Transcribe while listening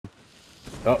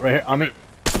Oh, right here, on me.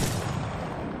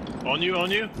 On you, on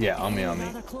you? Yeah, on me, on me.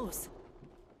 Rather close.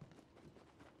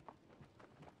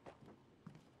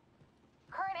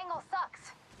 Current angle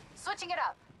sucks. Switching it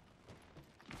up.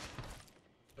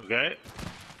 Okay.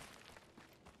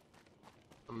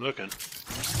 I'm looking.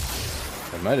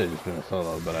 It might have just been a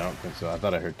solo, but I don't think so. I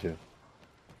thought I heard two.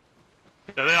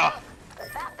 There they are.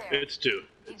 That there. It's two.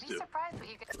 You'd It's be two. surprised what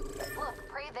you could. Look,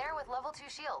 pray there with level 2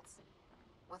 shields.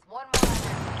 With one more shot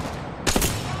out.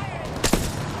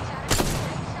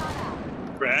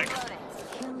 Crack. Reloading.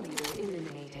 Kill leader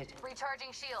eliminated.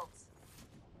 Recharging shields.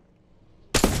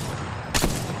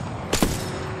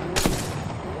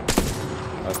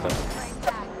 That's that. Frame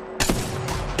back.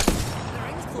 The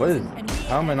ring's What is? closing, and we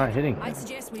How am I ahead. not hitting? I'd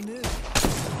suggest we move.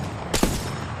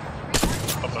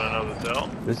 Up on another cell.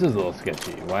 This is a little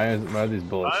sketchy. Why are these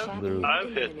bullets literally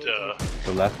I've hit,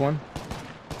 the left one?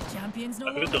 Champions no I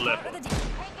longer hit the left part of the Taking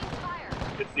fire.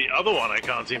 it's the other one I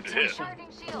can't seem to hit. Recharging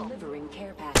shield. delivering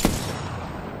care package.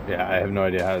 Yeah, I have no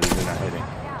idea how these are not hitting.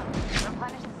 Down.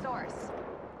 Replenish the source.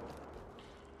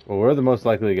 Well, we're the most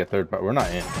likely to get third part. We're not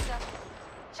in.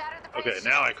 Shattered the Okay, breach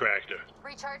now I shield. cracked her.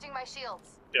 Recharging my shields.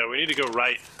 Yeah, we need to go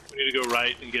right. We need to go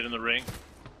right and get in the ring.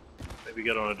 Maybe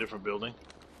get on a different building.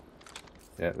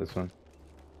 Yeah, this one.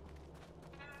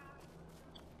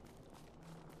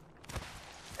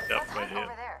 Yep, What's right that here.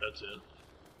 over there? That's it.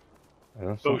 I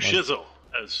don't Oh, like- shizzle,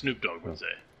 as Snoop Dogg would say.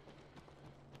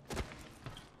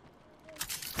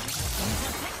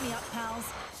 Pick me up, pals.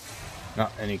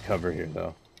 Not any cover here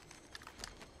though.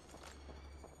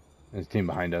 There's a team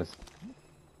behind us.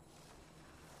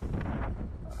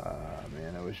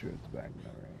 Man, I wish we were at the back of the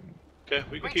ring. Okay,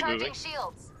 we can keep Recharging moving.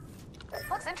 shields.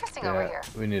 Looks interesting over Yeah, here.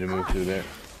 we need to move through there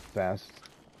fast.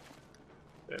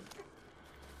 Okay.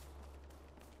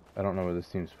 I don't know where this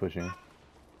team's pushing.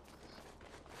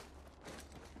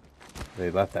 They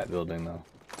left that building though,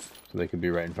 so they could be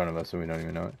right in front of us and we don't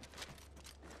even know it.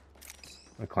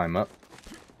 I'm gonna climb up.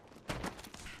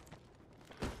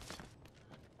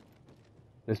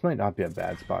 This might not be a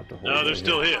bad spot to hold. No, they're right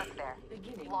still here. Up there.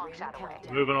 Long shot away.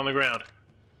 Moving on the ground.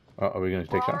 Oh, are we gonna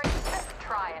take We're shots? already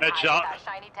try and Headshot. hide that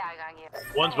shiny tag on you.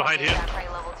 One's behind Taking him. that prey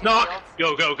level 2 Knock! shields.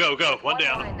 Go, go, go, go. One More in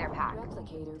down. their pack.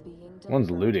 Replicator being delivered.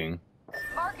 One's looting.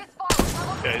 Marcus forward.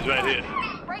 Level Yeah, he's right here.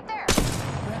 Right there.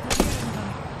 Replicator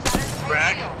incoming. Shattered the prey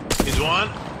Crack. shield. He's one.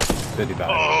 55.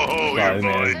 Oh, Sorry, your man, boy.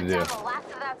 I Good to do. down the last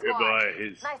of that Good squad. boy.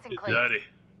 He's Nice and clean. dirty.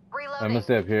 Reloading. I'm gonna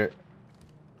stay up here.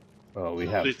 Oh, we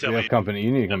have Please tell me- company.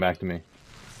 You need to come back to me.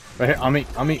 Right here, on me,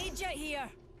 on me. Need jet here.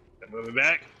 I'm moving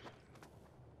back.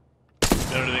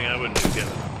 The only thing I wouldn't do,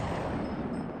 Kevin.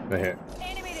 Right here.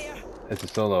 Enemy there. It's a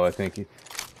solo, I think.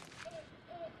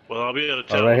 Well, I'll be able to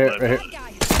tell. Oh, right here, but- right here. Bad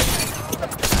guy.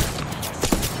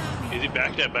 Easy,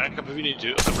 back that back up if you need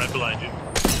to. I'm right behind you.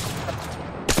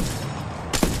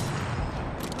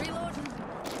 Reloading.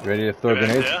 Ready to throw Grenade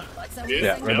grenades? there. What's a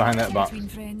Yeah, wee right behind that thing box. between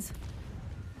friends.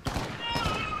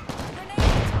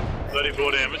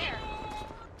 34 damage.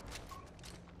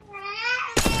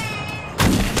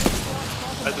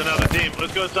 That's another team.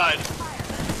 Let's go inside.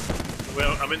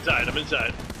 Well, I'm inside. I'm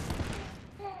inside.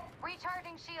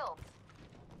 Recharging shields.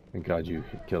 Thank God you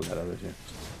killed that other team.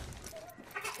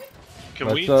 Can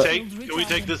Let's, we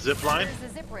take this zip line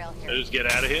There's a zip rail and here. just get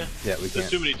out of here? Yeah, we There's can't.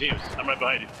 too many teams. I'm right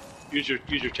behind you. Use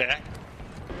your tack.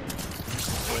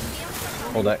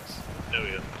 Hold X. There we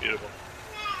go. Beautiful.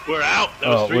 We're out. That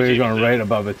Oh, was 3 we're teams going there. right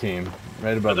above a team.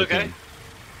 Right above That's the okay. team.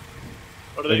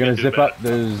 What are They're they gonna do zip about up. it?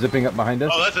 They're zipping up behind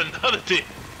us. Oh, that's another team.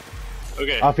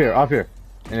 Okay. Off here,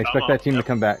 and expect on, that team yep. to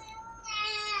come back.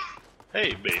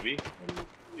 Hey, baby. What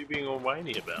are you being all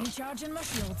whiny about? Recharging my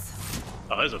shields.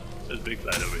 Oh, there's a big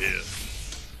fight over here.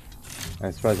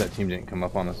 I'm surprised that team didn't come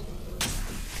up on us.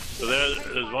 So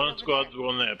there's one squad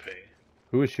going there, P.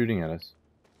 Who was shooting at us?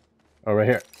 Oh, right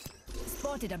here.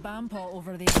 Spotted a bampaw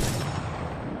over there.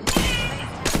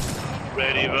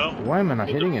 Red Evo. Why am I not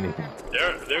hitting anything?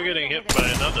 They're getting hit by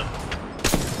another.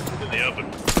 In the open.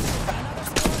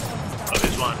 Oh,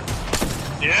 here's one.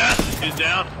 Yes, he's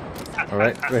down. All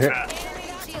right, right here.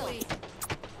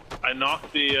 I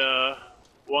knocked the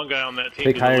one guy on that team.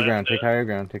 Take to the higher left ground. there. Take higher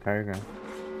ground. Take higher ground.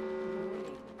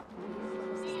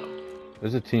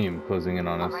 There's a team closing in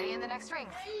on us. Already in the next ring.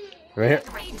 Right here.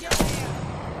 This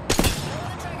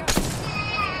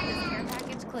care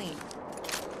package clean.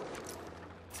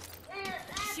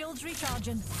 Shields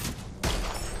recharging.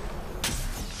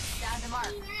 Down to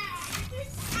mark.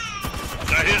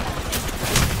 Right here.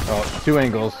 Oh, two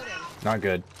angles. Not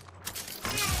good.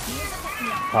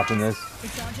 Popping this.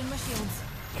 Recharging my shields.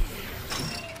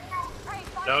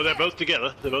 No, they're both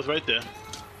together. They're both right there.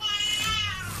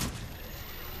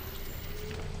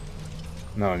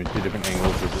 No, I mean 2 different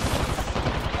angles.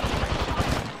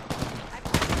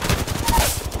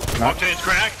 Knock. Octane's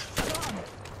cracked.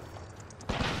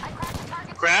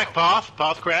 Crack,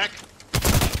 Poth, crack.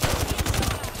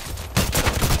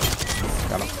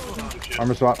 Got him.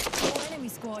 Armor swap. The enemy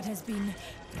squad has been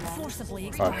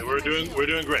forcibly Alright. exposed. We're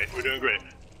doing great. We're doing great.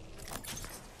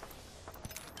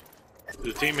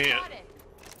 The team here.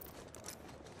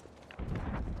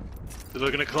 They're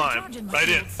looking to climb. Recharging my Right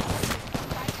in. shields.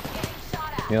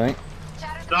 Healing.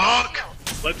 Knock!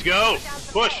 Let's go!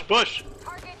 Push, push!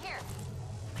 Target here.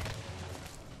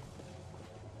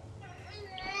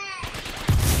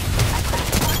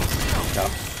 Got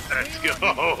him. Let's go!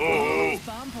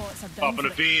 Bomb pots are down Popping a for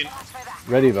it. fiend.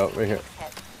 Ready vote right here.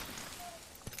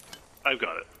 I've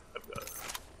got it. I've got it.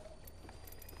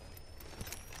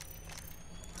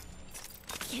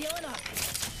 Healing up.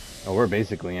 Oh, we're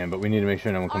basically in, but we need to make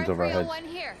sure no one comes over our heads. R301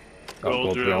 here. Oh, Gold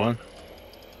gold 301. 301.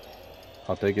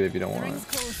 I'll take it if you don't The want ring's it.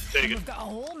 close. Take and it. We've got a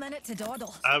whole minute to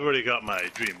dawdle. I've already got my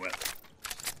dream weapon.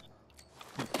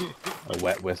 A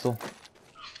wet whistle.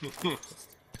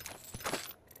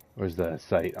 Where's the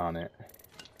sight on it?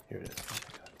 Here it is.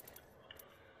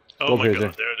 Oh Gold my piercer.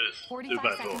 god, there it is. 45 Super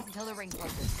seconds cool. until the ring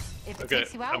closes. If it Okay,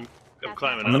 takes you out, I'm that's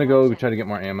climbing I'm gonna up. go try to get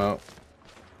more ammo.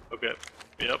 Okay.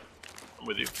 Yep. I'm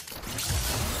with you.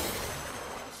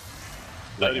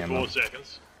 Light 34 ammo.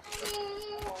 seconds.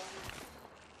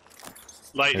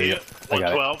 Light There you here. go. I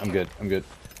got it. 112. I'm good. I'm good.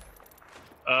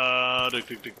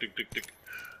 Tick.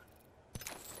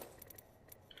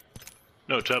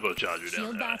 No turbocharger down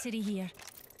Shield there. battery here.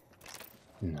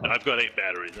 No. I've got 8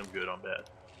 batteries. I'm good on that.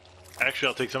 Actually,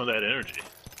 I'll take some of that energy.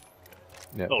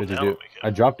 Yeah, Oh, good to now do. we can. I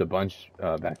dropped a bunch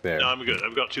back there. No, I'm good.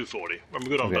 I've got 240. I'm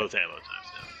good on Okay. both ammo types now.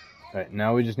 Alright,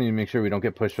 now we just need to make sure we don't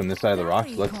get pushed from this side of the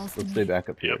rocks. Let's stay back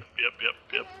up here.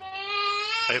 Yep.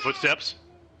 I hear footsteps.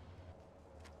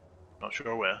 Not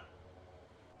sure where.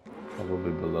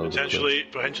 Probably below the Potentially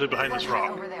behind this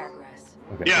rock. over there. cliff.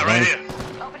 Okay, Yeah, as right long here.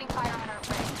 Opening fire on our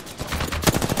ring. as-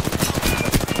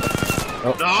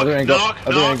 Oh, Knock, other angle. knock,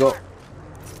 Other knock. angle.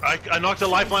 I knocked a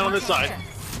lifeline on this side.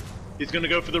 He's gonna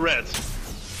go for the reds.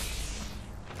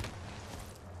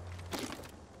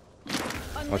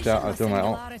 Watch out, I threw my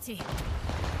ult. Singularity. Getting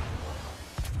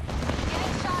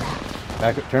shot at.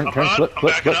 Back, turn, I'm turn, on. flip, I'm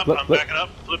flip, backing flip, up. flip, I'm flip. backing up.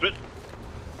 Flip it.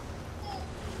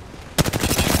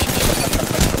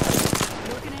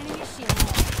 Broken enemy shield.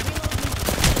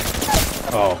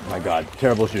 Reloading. Oh my god,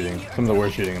 terrible shooting. Some of the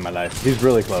worst shooting in my life. He's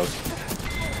really close.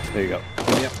 There you go. Yep.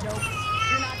 Nope.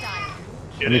 You're not dying.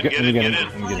 Get Let me in, get get in, in, get get in. in.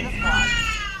 Let me get in.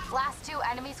 Last 2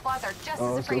 enemy squads are just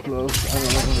Oh, as so afraid close. of me I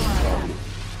as don't you know. are.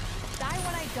 Die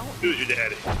when I don't. Who's your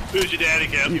daddy? Who's your daddy,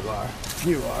 Kev? You are.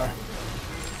 You are.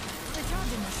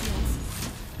 Recharging my shields.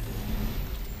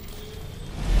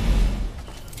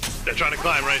 They're trying to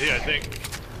climb right here, I think.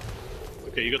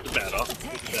 Okay, you got the bat off.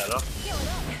 Get the bat off. Healing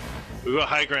up. We got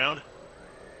high ground.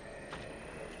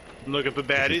 I'm looking for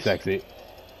baddies. Sexy.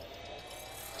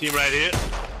 Team right here.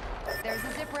 There's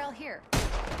a zip rail here.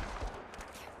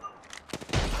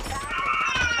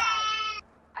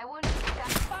 I wouldn't.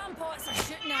 Bomb pots are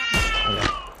shooting at me. Okay.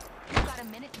 You've got a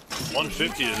minute.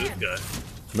 150 is this guy.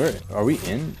 Where are we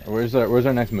in? Where's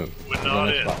our next move? We're Where's our not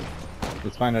next in. spot?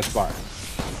 Let's find our spot.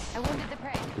 I wounded the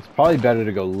prey. It's probably better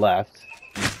to go left.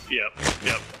 Yep,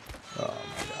 yep. Oh my god.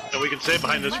 And we can stay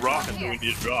behind this rock until we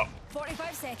need to drop.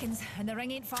 45 seconds, and the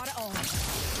ring ain't far at all.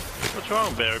 What's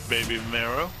wrong, baby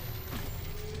Marrow?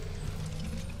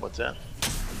 What's that?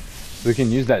 We can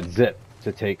use that zip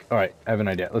to take. All right, I have an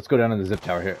idea. Let's go down to the zip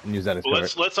tower here and use that as Well,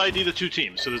 cover. let's ID the 2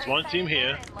 teams. So there's one team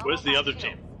here. Where's the other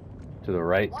team? To the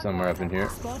right, somewhere up in here.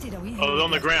 Spotted a wee Oh, they're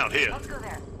on the ground here. Let's go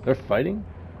there. They're fighting.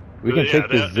 We can Yeah, take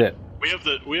the they're- zip. We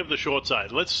have the short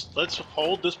side. Let's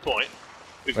hold this point.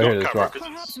 We've Right here, got this cover. rock. 'Cause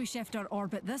Perhaps it's, we shift our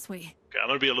orbit this way. okay, I'm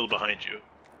gonna be a little behind you.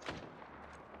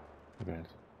 Okay.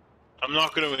 I'm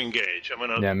not gonna engage.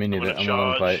 Yeah, me neither. I'm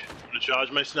gonna fight. I'm gonna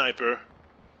charge my sniper.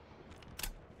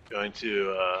 Going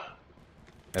to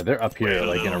Yeah, they're up here, wait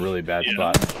like in a little- really bad yeah,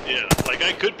 spot. Yeah, like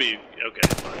I could be. Okay,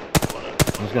 fine.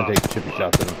 I'm just gonna take chippy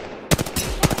shots at them.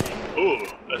 Ooh,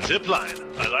 a zip line.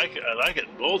 I like it. I like it.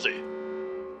 Ballsy.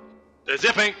 They're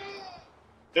zipping.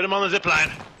 Get them on the zip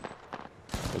line.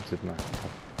 Let's zip now.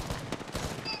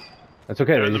 That's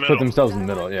okay. They're They in the just put middle. themselves in the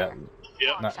middle. Yeah,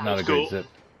 Yep. not a that's great cool. zip.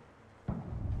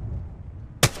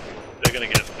 They're gonna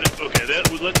get. Okay,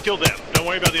 let's kill them. Don't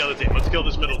worry about the other team. Let's kill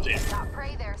this middle team. Got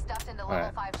prey there stuffed into level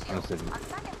Alright, 5 I'm shields. sitting. On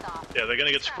second thought, Yeah, they're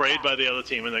gonna get sprayed by the other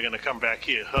team, and they're gonna come back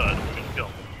here hurt. We're gonna kill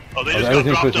them. Oh, they Oh, just got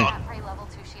everything's dropped pushing. on. got prey level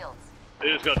 2 shields. They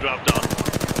just got dropped on.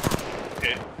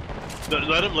 Okay.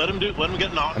 Let them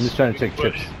get knocked. I'm just trying to We take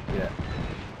can chips. Yeah.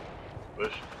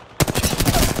 Push.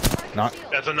 Knock.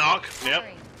 That's a knock. Yep.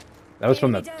 That was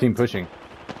from the team pushing.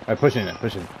 Pushing it,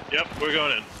 pushing. Yep, we're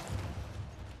going in.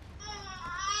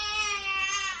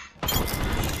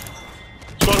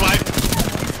 Squad wipe.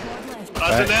 Squad left.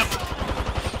 Us and them.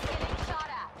 Getting shot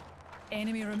at.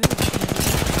 Enemy removed.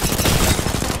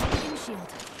 Shield.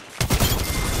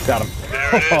 Got him.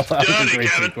 There it is. Oh, that was a Dirty, great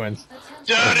Kevin. sequence.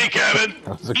 Dirty, Kevin.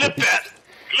 was a Clip great- that.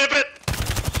 Clip it.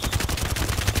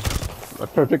 I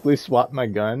perfectly swapped my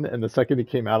gun, and the second he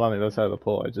came out on the other side of the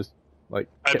pole, I just, like,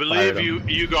 I hit believe fired him.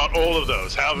 you got all of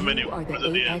those. However many You are were the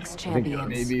at the end. Apex I think champions.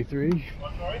 maybe 3.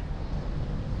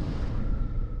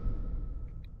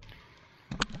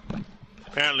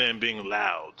 Apparently I'm being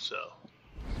loud, so.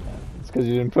 It's because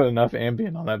you didn't put enough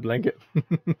ambient on that blanket. Yeah,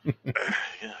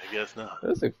 I guess not. That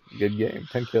was a good game.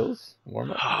 10 kills.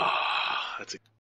 Warm up. That's a